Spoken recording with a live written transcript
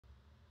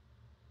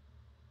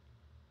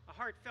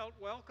heartfelt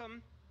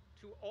welcome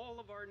to all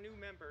of our new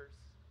members,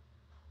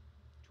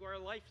 to our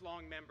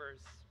lifelong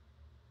members,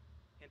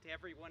 and to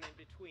everyone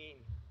in between.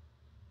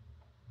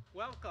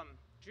 Welcome,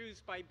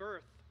 Jews by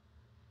birth,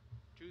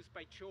 Jews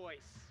by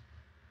choice,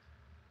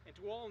 and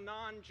to all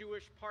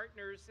non-Jewish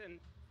partners and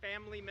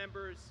family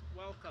members,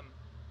 welcome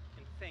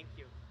and thank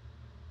you.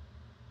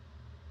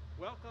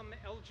 Welcome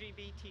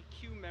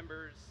LGBTQ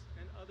members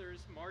and others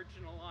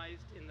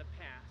marginalized in the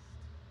past.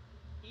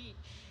 Each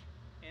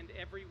and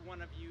every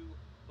one of you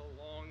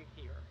belong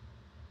here.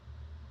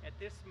 At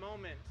this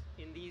moment,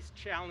 in these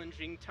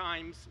challenging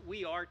times,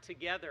 we are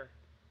together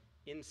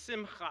in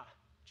simcha,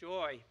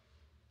 joy,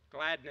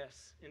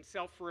 gladness, in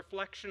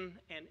self-reflection,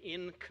 and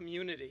in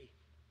community.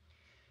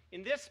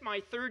 In this,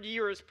 my third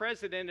year as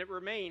president, it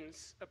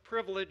remains a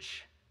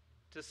privilege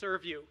to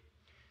serve you.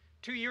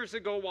 2 years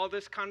ago, while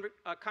this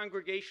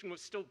congregation was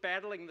still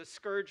battling the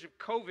scourge of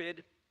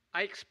COVID,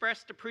 I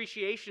expressed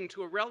appreciation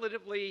to a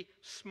relatively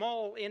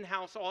small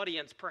in-house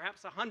audience,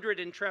 perhaps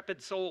 100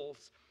 intrepid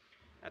souls,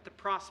 at the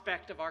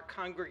prospect of our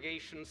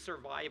congregation's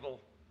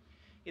survival.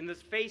 In the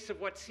face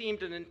of what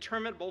seemed an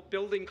interminable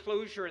building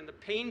closure and the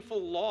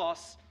painful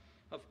loss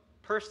of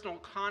personal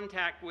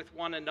contact with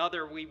one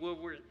another, we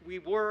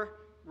were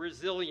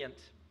resilient.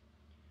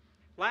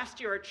 Last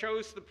year, I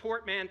chose the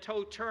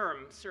portmanteau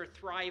term,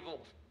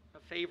 surthrival, a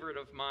favorite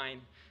of mine,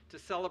 to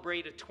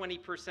celebrate a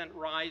 20%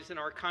 rise in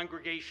our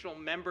congregational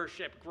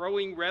membership,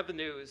 growing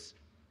revenues,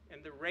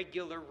 and the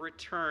regular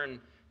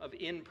return of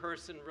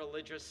in-person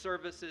religious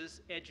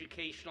services,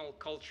 educational,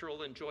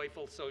 cultural, and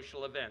joyful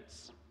social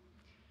events.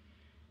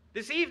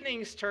 This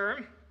evening's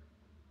term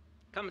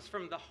comes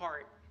from the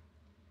heart,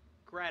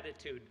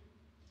 gratitude.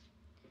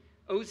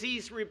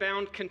 OZ's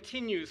rebound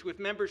continues with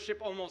membership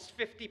almost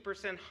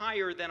 50%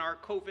 higher than our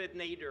COVID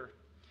nadir.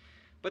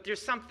 But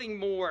there's something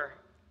more,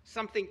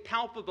 something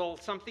palpable,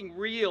 something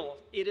real.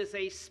 It is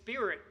a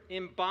spirit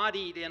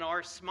embodied in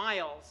our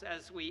smiles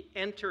as we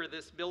enter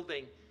this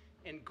building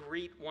and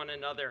greet one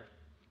another.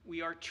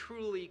 We are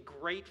truly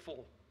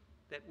grateful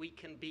that we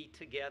can be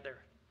together.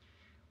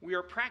 We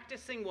are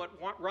practicing what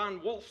Ron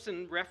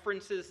Wolfson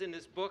references in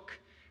his book,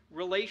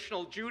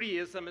 Relational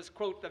Judaism, as,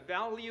 quote, the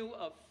value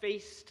of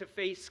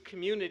face-to-face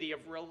community,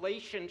 of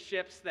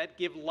relationships that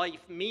give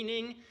life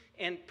meaning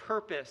and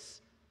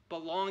purpose,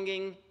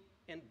 belonging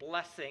and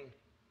blessing.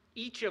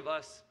 Each of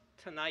us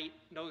tonight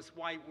knows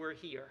why we're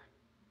here.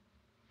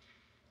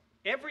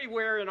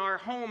 Everywhere in our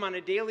home on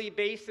a daily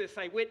basis,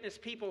 I witness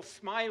people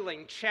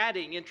smiling,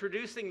 chatting,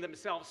 introducing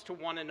themselves to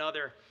one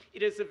another.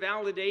 It is a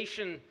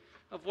validation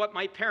of what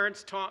my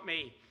parents taught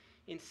me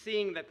in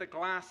seeing that the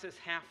glass is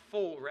half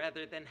full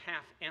rather than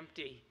half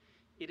empty.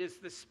 It is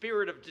the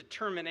spirit of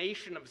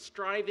determination, of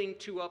striving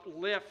to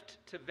uplift,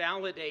 to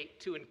validate,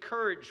 to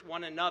encourage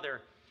one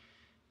another,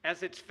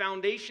 as its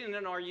foundation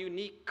in our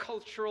unique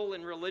cultural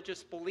and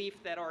religious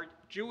belief that our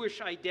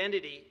Jewish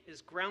identity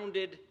is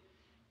grounded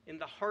in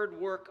the hard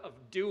work of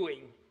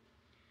doing,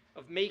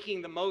 of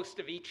making the most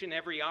of each and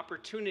every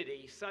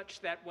opportunity,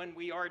 such that when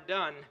we are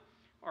done,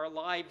 our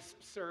lives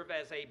serve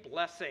as a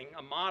blessing,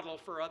 a model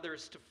for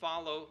others to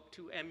follow,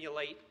 to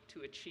emulate,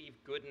 to achieve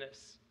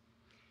goodness.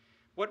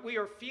 What we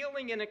are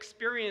feeling and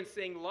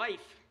experiencing,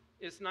 life,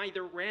 is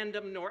neither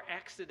random nor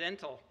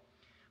accidental.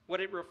 What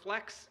it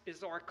reflects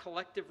is our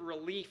collective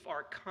relief,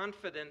 our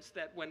confidence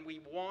that when we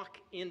walk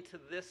into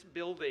this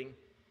building,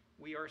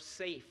 we are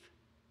safe,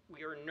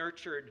 we are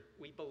nurtured,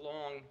 we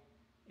belong,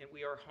 and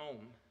we are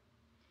home.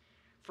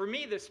 For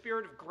me, the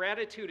spirit of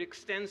gratitude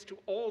extends to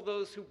all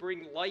those who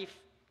bring life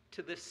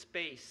to this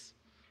space.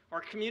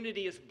 Our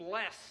community is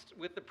blessed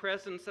with the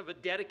presence of a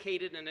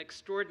dedicated and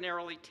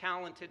extraordinarily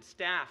talented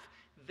staff.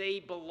 They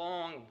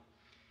belong.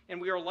 And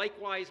we are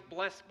likewise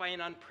blessed by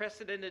an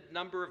unprecedented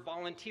number of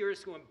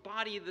volunteers who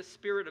embody the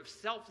spirit of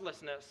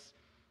selflessness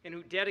and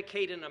who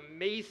dedicate an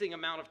amazing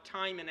amount of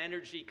time and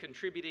energy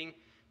contributing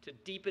to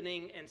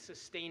deepening and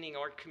sustaining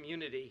our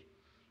community.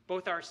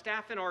 Both our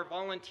staff and our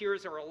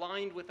volunteers are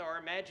aligned with our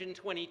Imagine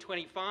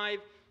 2025,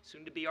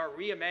 soon to be our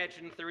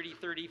Reimagine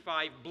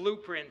 3035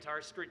 blueprint,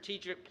 our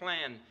strategic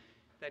plan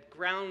that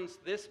grounds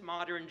this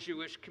modern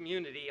Jewish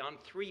community on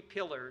 3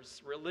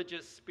 pillars: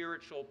 religious,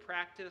 spiritual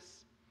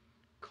practice,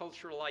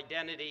 cultural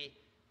identity,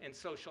 and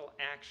social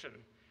action.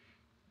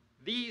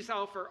 These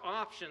offer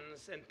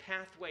options and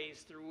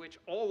pathways through which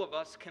all of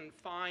us can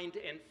find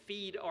and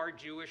feed our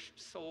Jewish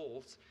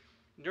souls,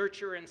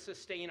 nurture and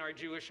sustain our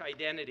Jewish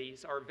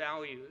identities, our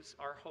values,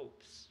 our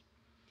hopes.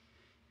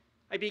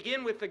 I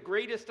begin with the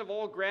greatest of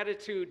all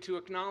gratitude to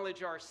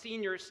acknowledge our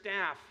senior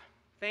staff.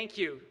 Thank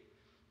you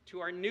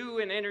to our new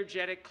and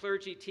energetic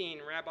clergy team,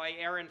 Rabbi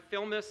Aaron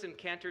Filmus and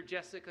Cantor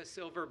Jessica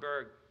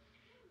Silverberg.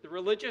 The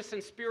religious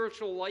and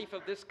spiritual life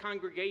of this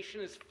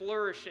congregation is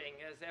flourishing,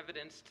 as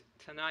evidenced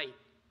tonight.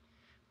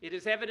 It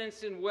is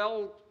evidenced in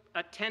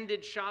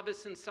well-attended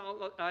Shabbos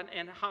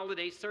and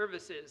holiday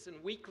services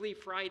and weekly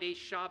Friday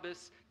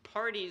Shabbos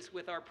parties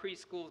with our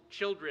preschool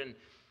children,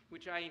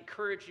 which I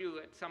encourage you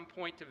at some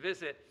point to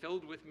visit,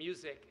 filled with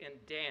music and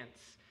dance.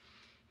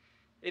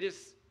 It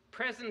is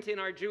present in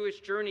our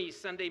Jewish Journeys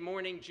Sunday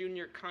morning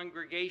junior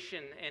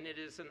congregation, and it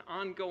is an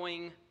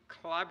ongoing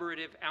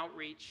collaborative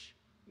outreach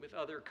with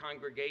other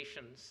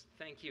congregations.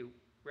 Thank you,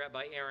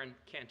 Rabbi Aaron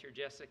Cantor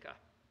Jessica.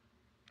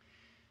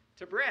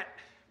 To Brett,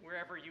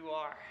 wherever you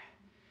are.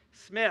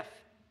 Smith,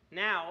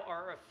 now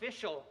our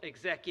official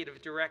executive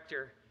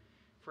director,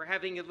 for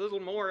having a little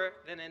more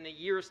than in a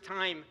year's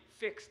time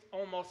fixed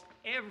almost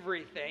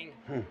everything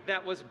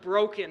that was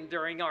broken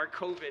during our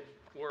COVID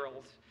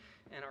world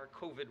and our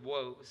COVID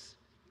woes,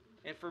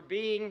 and for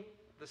being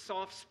the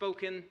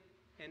soft-spoken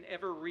and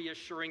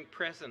ever-reassuring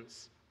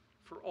presence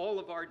for all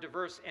of our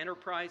diverse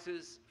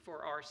enterprises,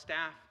 for our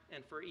staff,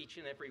 and for each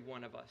and every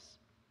one of us.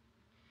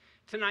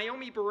 To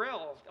Naomi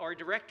Burrell, our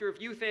Director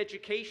of Youth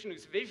Education,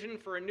 whose vision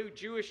for a new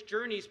Jewish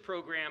Journeys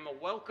program,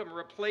 a welcome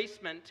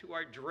replacement to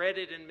our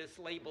dreaded and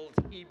mislabeled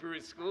Hebrew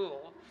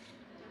school,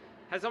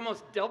 has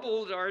almost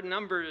doubled our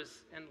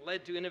numbers and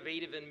led to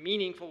innovative and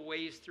meaningful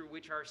ways through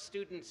which our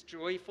students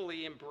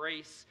joyfully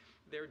embrace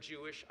their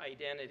Jewish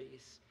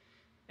identities.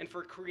 And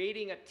for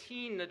creating a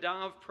teen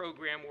Nadav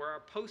program where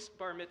our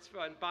post-bar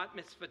mitzvah and bat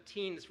mitzvah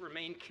teens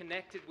remain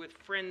connected with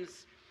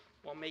friends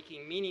while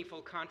making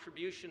meaningful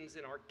contributions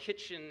in our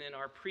kitchen, in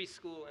our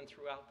preschool, and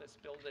throughout this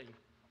building.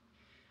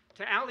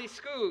 To Ali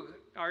Skoog,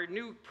 our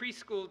new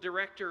preschool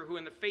director, who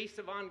in the face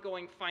of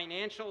ongoing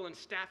financial and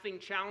staffing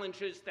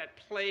challenges that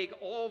plague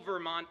all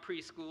Vermont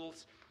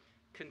preschools,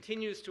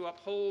 continues to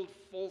uphold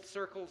Full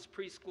Circle's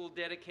preschool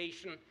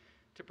dedication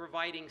to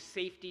providing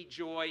safety,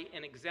 joy,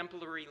 and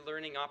exemplary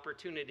learning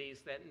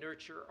opportunities that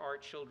nurture our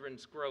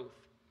children's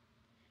growth.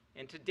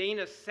 And to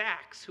Dana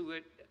Sachs, who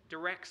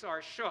directs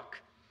our Shuk,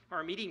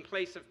 our meeting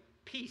place of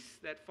peace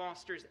that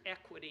fosters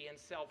equity and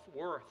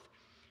self-worth,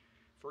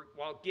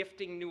 while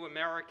gifting new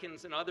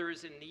Americans and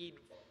others in need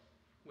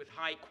with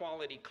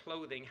high-quality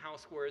clothing,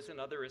 housewares, and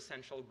other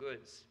essential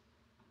goods.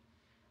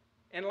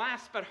 And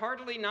last but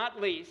hardly not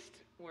least,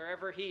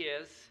 wherever he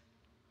is,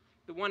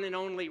 the one and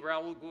only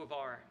Raul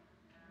Guevar,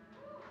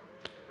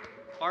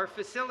 our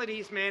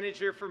facilities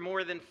manager for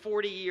more than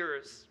 40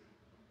 years.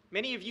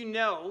 Many of you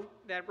know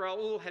that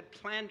Raul had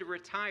planned to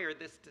retire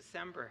this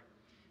December,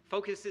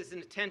 focuses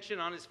his attention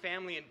on his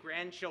family and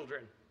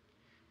grandchildren.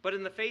 But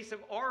in the face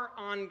of our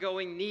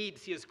ongoing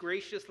needs, he has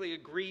graciously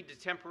agreed to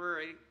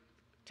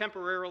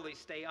temporarily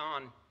stay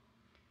on.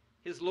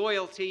 His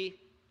loyalty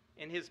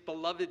and his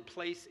beloved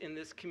place in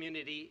this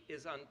community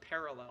is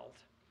unparalleled.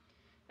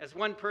 As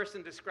one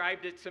person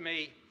described it to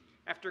me,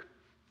 after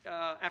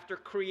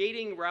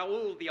creating,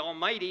 Raul, the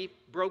Almighty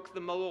broke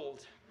the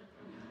mold.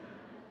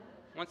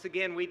 Once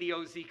again, we, the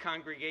OZ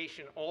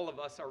congregation, all of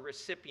us are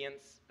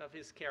recipients of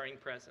his caring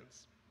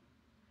presence.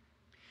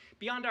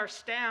 Beyond our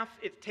staff,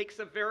 it takes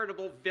a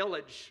veritable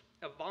village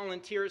of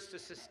volunteers to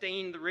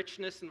sustain the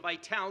richness and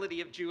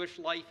vitality of Jewish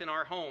life in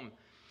our home.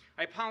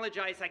 I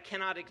apologize I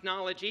cannot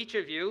acknowledge each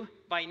of you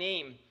by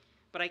name,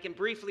 but I can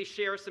briefly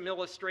share some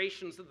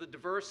illustrations of the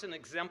diverse and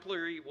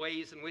exemplary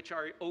ways in which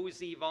our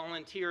OZ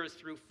volunteers,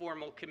 through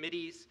formal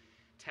committees,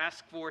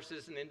 task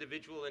forces, and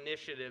individual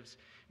initiatives,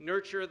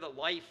 nurture the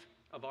life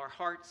of our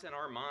hearts and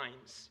our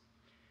minds.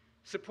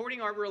 Supporting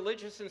our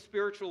religious and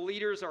spiritual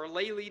leaders, our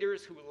lay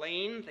leaders who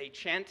lane, they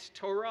chant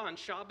Torah on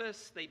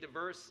Shabbos,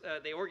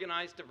 they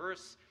organize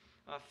diverse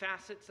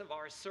facets of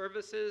our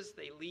services,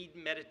 they lead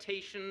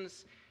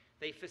meditations,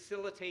 they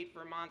facilitate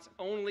Vermont's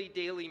only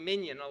daily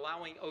minyan,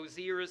 allowing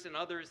Oziers and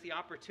others the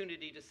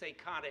opportunity to say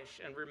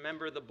Kaddish and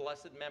remember the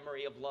blessed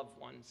memory of loved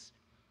ones.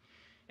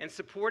 And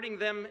supporting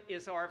them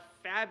is our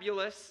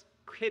fabulous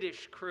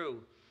Kiddush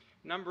crew,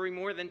 numbering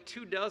more than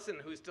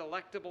 24, whose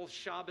delectable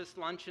Shabbos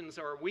luncheons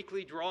are a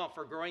weekly draw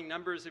for growing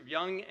numbers of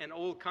young and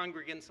old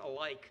congregants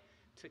alike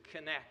to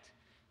connect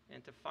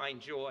and to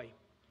find joy.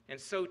 And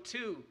so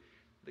too,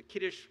 the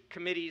Kiddush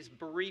Committee's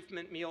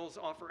bereavement meals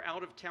offer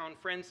out-of-town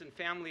friends and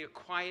family a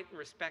quiet and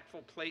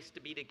respectful place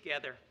to be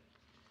together.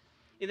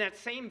 In that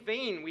same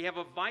vein, we have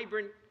a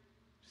vibrant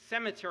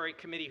cemetery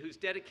committee whose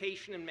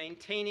dedication in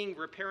maintaining,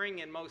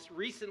 repairing, and most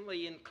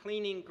recently in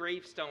cleaning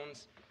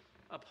gravestones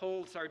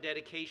upholds our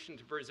dedication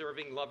to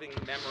preserving loving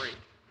memory.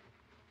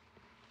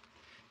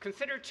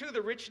 Consider, too, the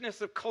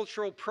richness of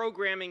cultural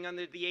programming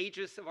under the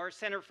aegis of our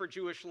Center for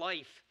Jewish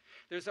Life.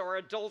 There's our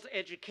adult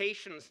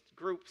education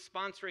group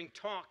sponsoring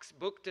talks,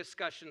 book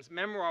discussions,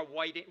 memoir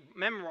writing,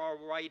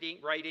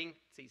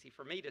 it's easy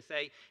for me to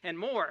say, and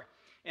more.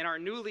 And our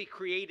newly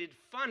created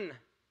fun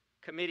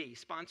committee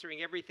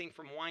sponsoring everything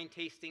from wine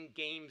tasting,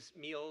 games,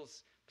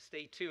 meals.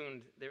 Stay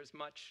tuned, there's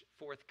much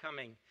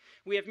forthcoming.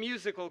 We have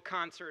musical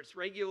concerts,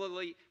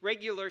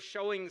 regular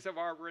showings of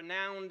our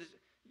renowned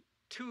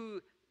two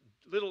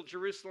Little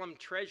Jerusalem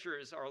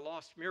treasures, our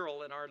lost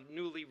mural and our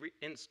newly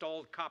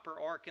installed copper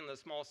ark in the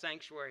small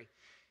sanctuary.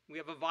 We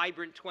have a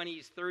vibrant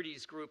 20s,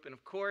 30s group, and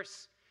of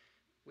course,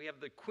 we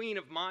have the Queen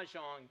of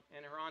Mahjong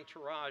and her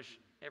entourage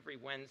every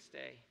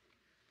Wednesday.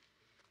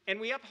 And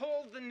we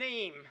uphold the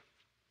name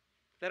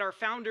that our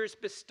founders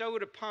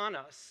bestowed upon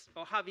us,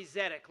 Ohavi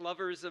Zedek,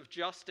 lovers of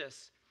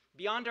justice.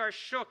 Beyond our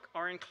Shuk,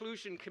 our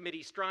inclusion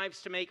committee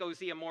strives to make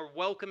OZ a more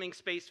welcoming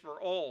space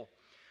for all.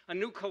 A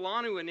new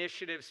Kalanu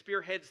initiative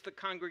spearheads the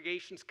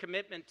congregation's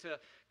commitment to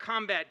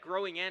combat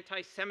growing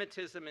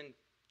anti-Semitism in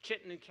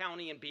Chittenden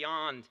County and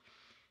beyond.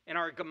 And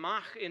our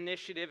Gemach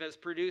initiative has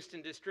produced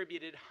and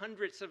distributed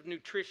hundreds of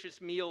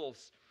nutritious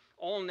meals,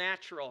 all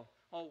natural,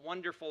 all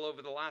wonderful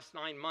over the last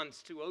 9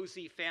 months to OZ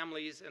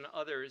families and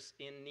others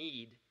in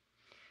need.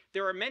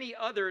 There are many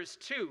others,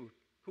 too,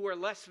 who are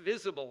less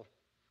visible,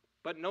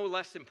 but no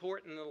less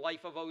important in the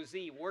life of OZ,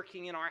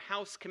 working in our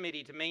House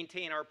Committee to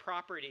maintain our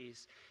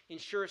properties,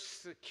 ensure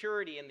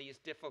security in these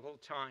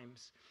difficult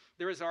times.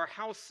 There is our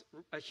House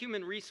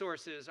Human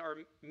Resources, our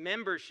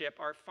membership,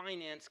 our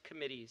finance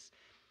committees,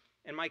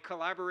 and my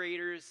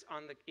collaborators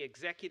on the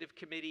Executive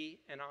Committee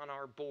and on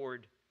our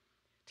board.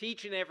 To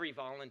each and every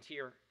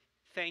volunteer,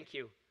 thank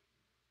you.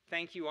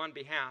 Thank you on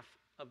behalf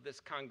of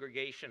this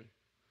congregation.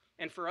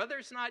 And for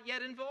others not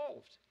yet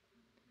involved,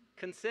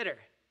 consider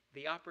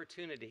the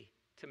opportunity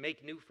to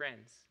make new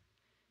friends.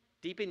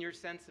 Deepen your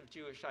sense of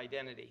Jewish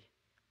identity.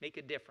 Make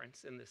a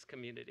difference in this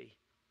community.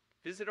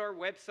 Visit our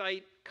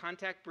website,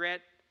 contact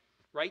Brett,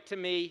 write to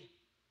me.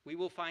 We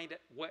will find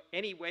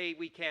any way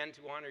we can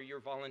to honor your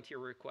volunteer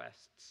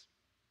requests.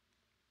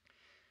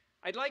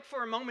 I'd like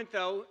for a moment,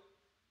 though,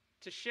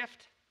 to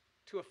shift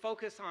to a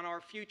focus on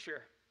our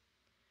future.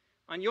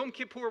 On Yom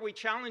Kippur, we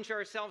challenge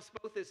ourselves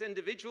both as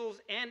individuals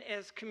and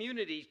as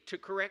community to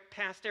correct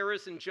past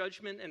errors in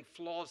judgment and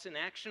flaws in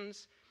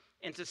actions,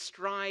 and to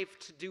strive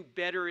to do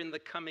better in the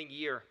coming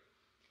year.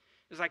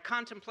 As I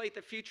contemplate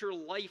the future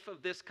life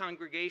of this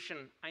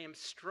congregation, I am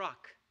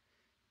struck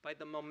by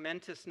the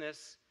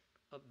momentousness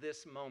of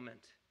this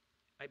moment.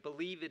 I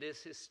believe it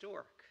is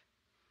historic.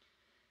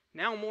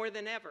 Now more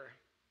than ever,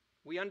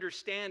 we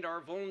understand our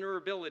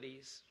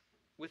vulnerabilities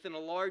within a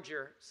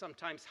larger,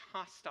 sometimes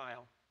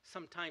hostile,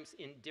 sometimes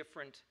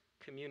indifferent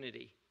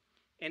community.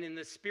 And in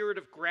the spirit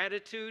of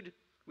gratitude,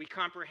 we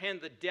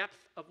comprehend the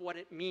depth of what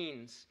it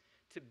means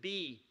to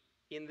be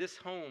in this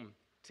home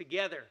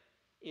together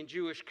in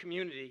Jewish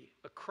community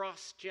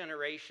across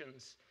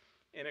generations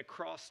and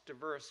across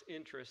diverse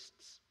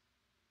interests.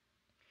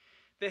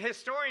 The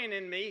historian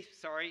in me,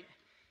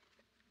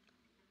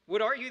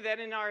 would argue that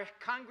in our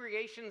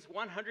congregation's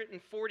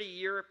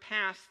 140-year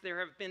past, there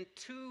have been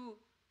two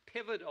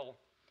pivotal,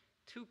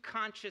 two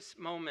conscious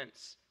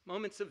moments,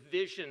 moments of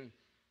vision,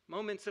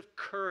 moments of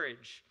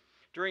courage,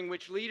 during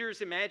which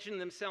leaders imagined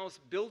themselves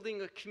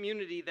building a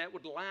community that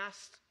would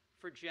last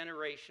for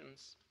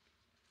generations.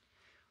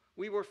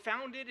 We were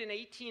founded in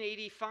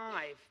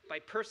 1885 by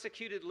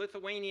persecuted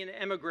Lithuanian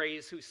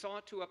emigres who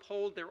sought to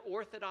uphold their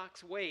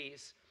Orthodox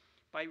ways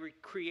by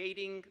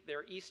recreating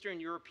their Eastern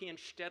European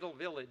shtetl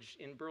village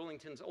in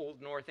Burlington's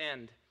Old North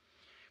End.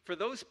 For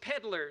those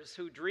peddlers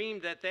who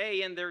dreamed that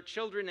they and their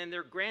children and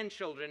their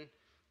grandchildren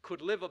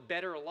could live a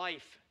better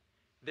life,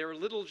 their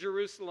little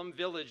Jerusalem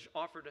village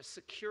offered a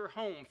secure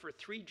home for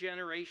 3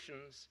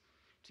 generations,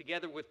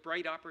 together with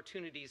bright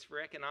opportunities for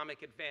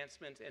economic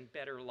advancement and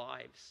better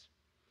lives.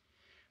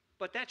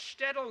 But that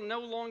shtetl no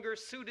longer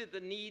suited the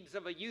needs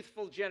of a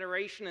youthful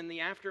generation in the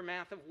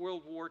aftermath of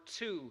World War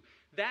II.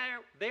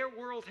 Their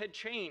world had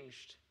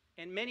changed,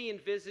 and many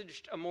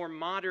envisaged a more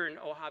modern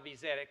Ohavi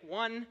Zedek,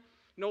 one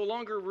no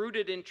longer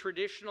rooted in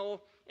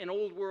traditional and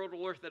Old World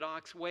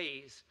Orthodox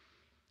ways.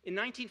 In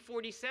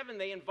 1947,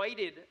 they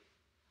invited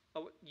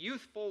a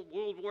youthful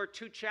World War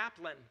II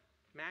chaplain,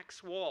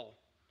 Max Wall,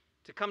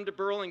 to come to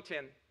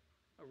Burlington,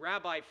 a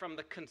rabbi from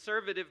the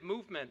conservative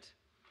movement.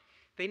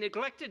 They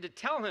neglected to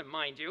tell him,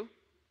 mind you,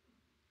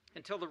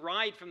 until the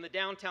ride from the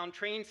downtown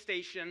train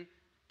station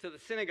to the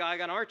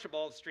synagogue on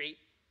Archibald Street,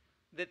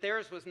 that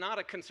theirs was not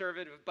a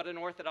conservative but an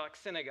Orthodox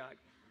synagogue.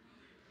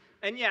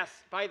 And yes,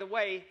 by the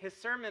way, his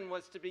sermon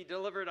was to be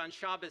delivered on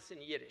Shabbos in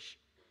Yiddish.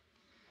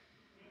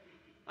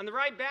 On the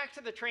ride back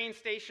to the train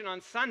station on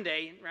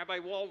Sunday, Rabbi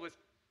Wall was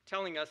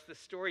telling us the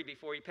story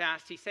before he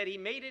passed. He said he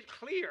made it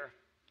clear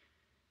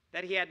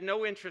that he had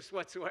no interest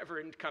whatsoever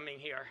in coming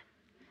here.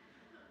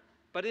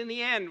 But in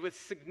the end, with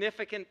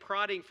significant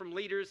prodding from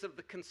leaders of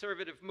the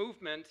conservative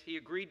movement, he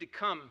agreed to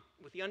come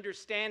with the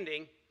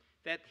understanding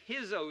that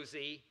his OZ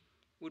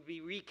would be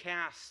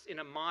recast in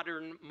a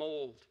modern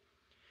mold.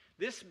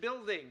 This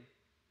building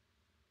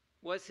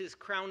was his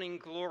crowning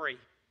glory,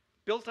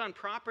 built on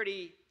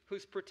property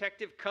whose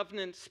protective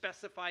covenant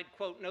specified,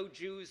 quote, no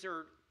Jews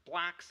or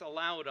blacks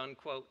allowed,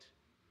 unquote.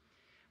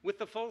 With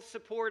the full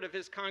support of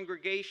his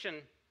congregation,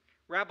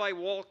 Rabbi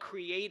Wall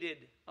created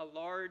a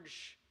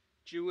large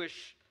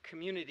Jewish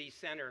community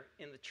center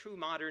in the true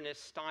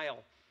modernist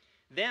style,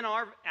 then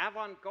our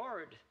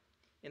avant-garde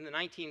in the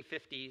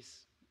 1950s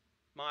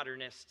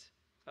modernist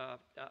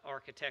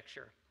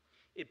architecture.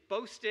 It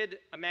boasted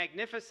a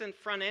magnificent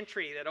front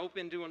entry that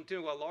opened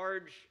into a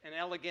large and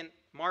elegant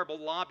marble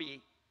lobby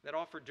that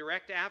offered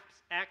direct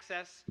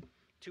access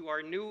to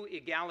our new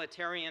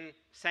egalitarian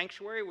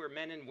sanctuary where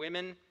men and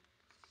women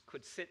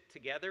could sit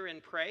together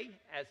and pray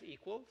as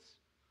equals.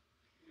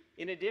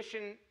 In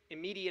addition,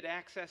 immediate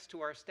access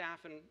to our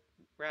staff and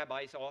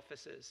rabbis'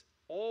 offices,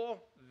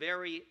 all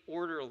very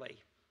orderly.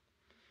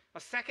 A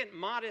second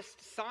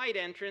modest side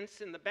entrance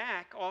in the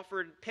back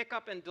offered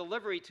pickup and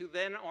delivery to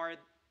then our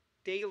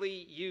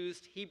daily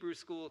used Hebrew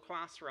school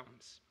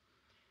classrooms,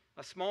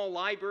 a small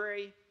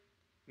library,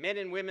 men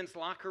and women's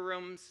locker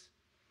rooms,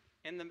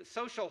 and the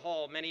social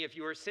hall many of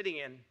you are sitting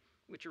in,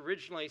 which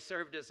originally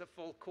served as a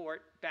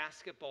full-court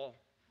basketball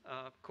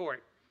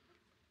court.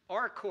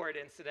 Our court,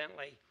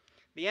 incidentally,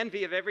 the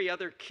envy of every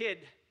other kid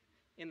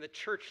in the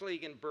church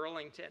league in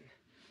Burlington.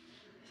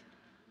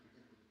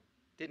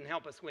 Didn't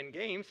help us win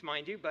games,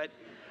 mind you, but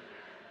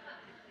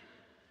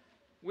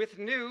with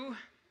new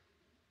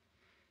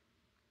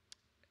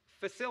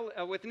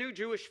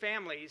Jewish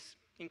families,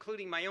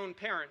 including my own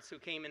parents who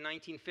came in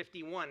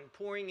 1951,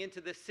 pouring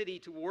into the city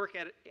to work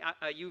at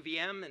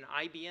UVM and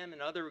IBM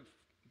and other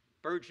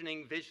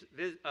burgeoning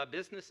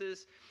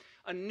businesses,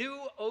 a new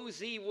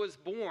OZ was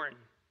born,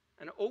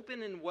 an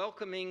open and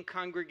welcoming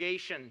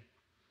congregation.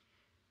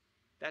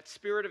 That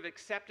spirit of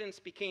acceptance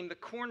became the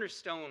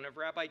cornerstone of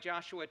Rabbi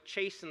Joshua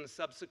Chasen's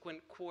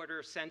subsequent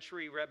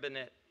quarter-century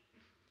rabbinate,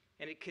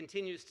 and it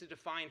continues to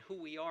define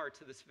who we are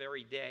to this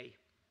very day.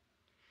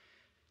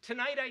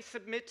 Tonight, I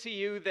submit to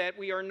you that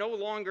we are no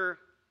longer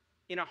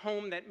in a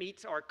home that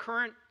meets our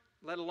current,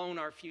 let alone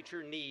our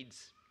future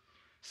needs.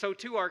 So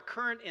too, our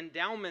current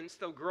endowments,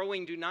 though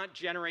growing, do not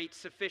generate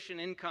sufficient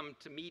income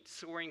to meet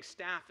soaring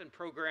staff and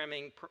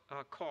programming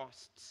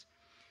costs.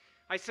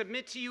 I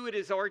submit to you it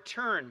is our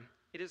turn,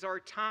 it is our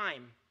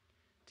time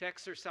to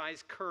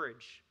exercise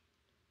courage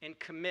and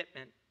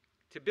commitment,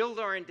 to build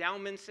our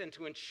endowments and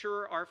to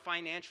ensure our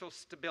financial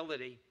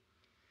stability.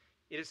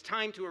 It is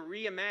time to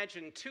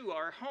reimagine, too,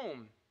 our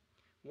home,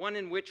 one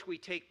in which we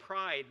take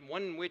pride,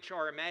 one in which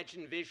our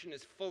imagined vision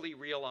is fully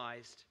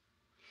realized.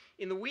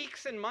 In the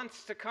weeks and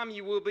months to come,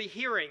 you will be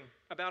hearing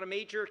about a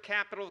major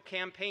capital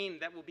campaign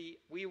that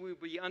we will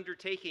be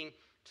undertaking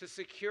to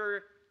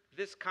secure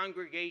this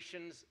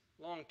congregation's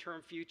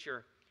long-term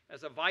future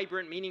as a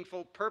vibrant,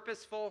 meaningful,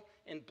 purposeful,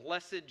 and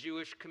blessed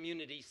Jewish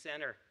community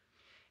center.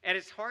 At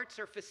its heart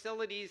are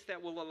facilities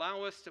that will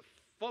allow us to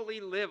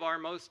fully live our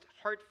most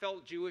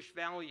heartfelt Jewish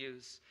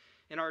values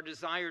and our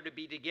desire to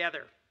be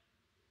together.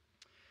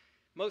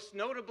 Most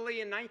notably,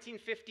 in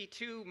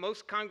 1952,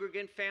 most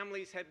congregant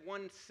families had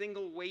one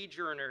single wage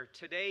earner.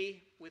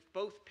 Today, with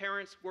both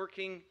parents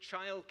working,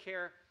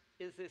 childcare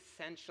is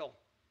essential.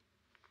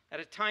 At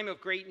a time of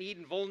great need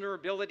and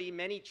vulnerability,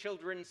 many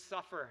children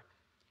suffer.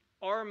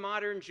 Our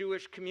modern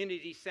Jewish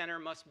community center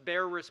must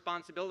bear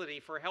responsibility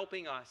for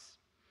helping us,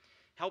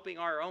 helping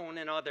our own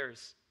and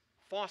others,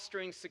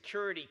 fostering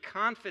security,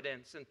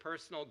 confidence, and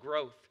personal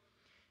growth.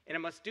 And it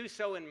must do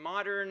so in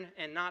modern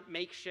and not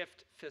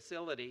makeshift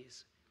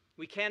facilities.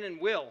 We can and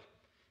will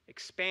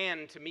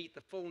expand to meet the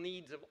full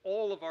needs of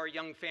all of our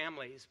young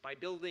families by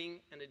building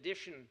an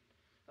addition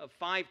of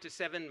 5 to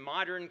 7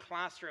 modern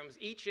classrooms,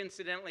 each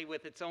incidentally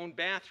with its own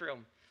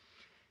bathroom.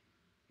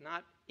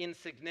 Not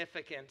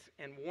insignificant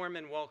and warm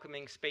and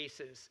welcoming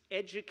spaces.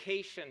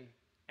 Education,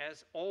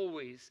 as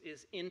always,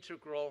 is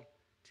integral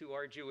to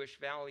our Jewish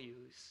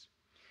values.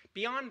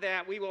 Beyond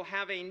that, we will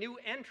have a new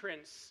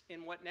entrance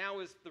in what now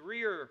is the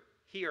rear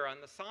here on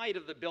the side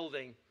of the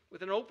building,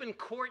 with an open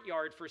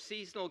courtyard for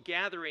seasonal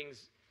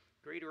gatherings,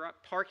 greater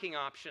parking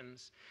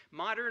options,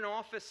 modern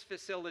office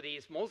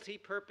facilities,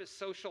 multi-purpose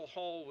social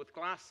hall with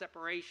glass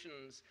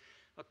separations,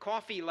 a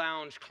coffee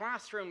lounge,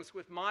 classrooms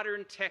with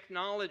modern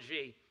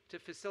technology to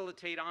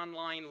facilitate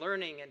online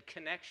learning and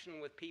connection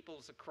with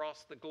peoples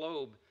across the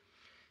globe,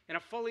 and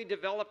a fully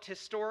developed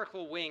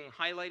historical wing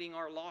highlighting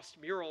our lost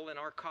mural and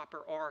our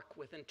copper ark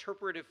with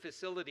interpretive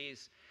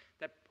facilities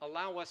that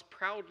allow us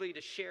proudly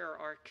to share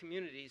our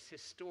community's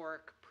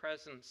historic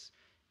presence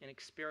and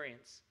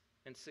experience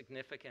and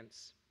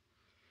significance.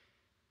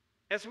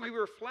 As we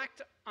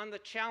reflect on the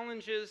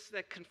challenges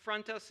that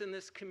confront us in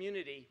this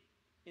community,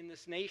 in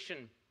this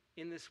nation,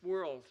 in this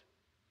world,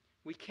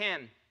 we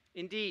can,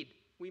 indeed,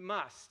 we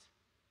must,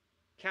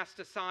 cast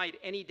aside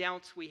any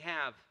doubts we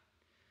have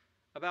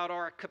about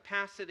our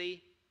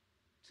capacity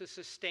to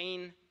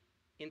sustain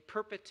in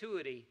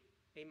perpetuity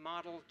a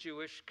model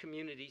Jewish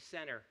community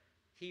center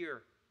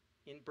here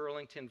in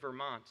Burlington,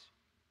 Vermont.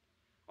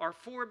 Our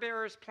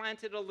forebears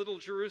planted a little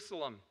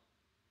Jerusalem.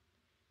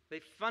 They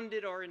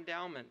funded our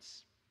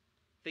endowments.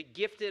 They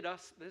gifted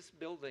us this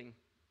building.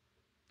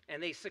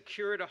 And they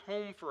secured a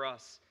home for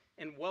us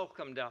and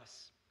welcomed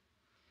us.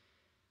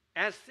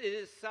 As it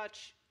is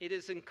such, it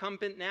is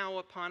incumbent now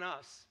upon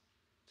us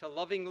to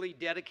lovingly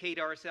dedicate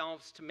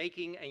ourselves to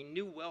making a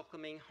new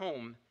welcoming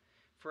home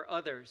for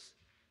others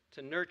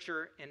to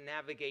nurture and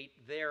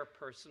navigate their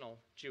personal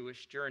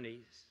Jewish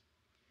journeys.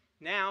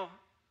 Now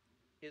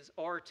is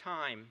our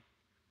time,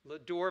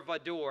 L'Dor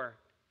Vador,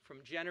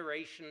 from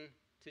generation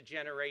to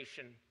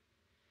generation.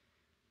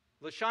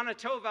 Lashana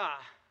Tova,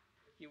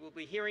 you will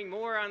be hearing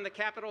more on the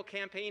capital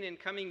campaign in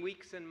coming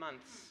weeks and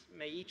months.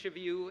 May each of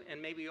you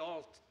and may we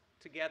all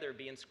together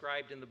be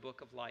inscribed in the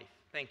book of life.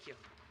 Thank you.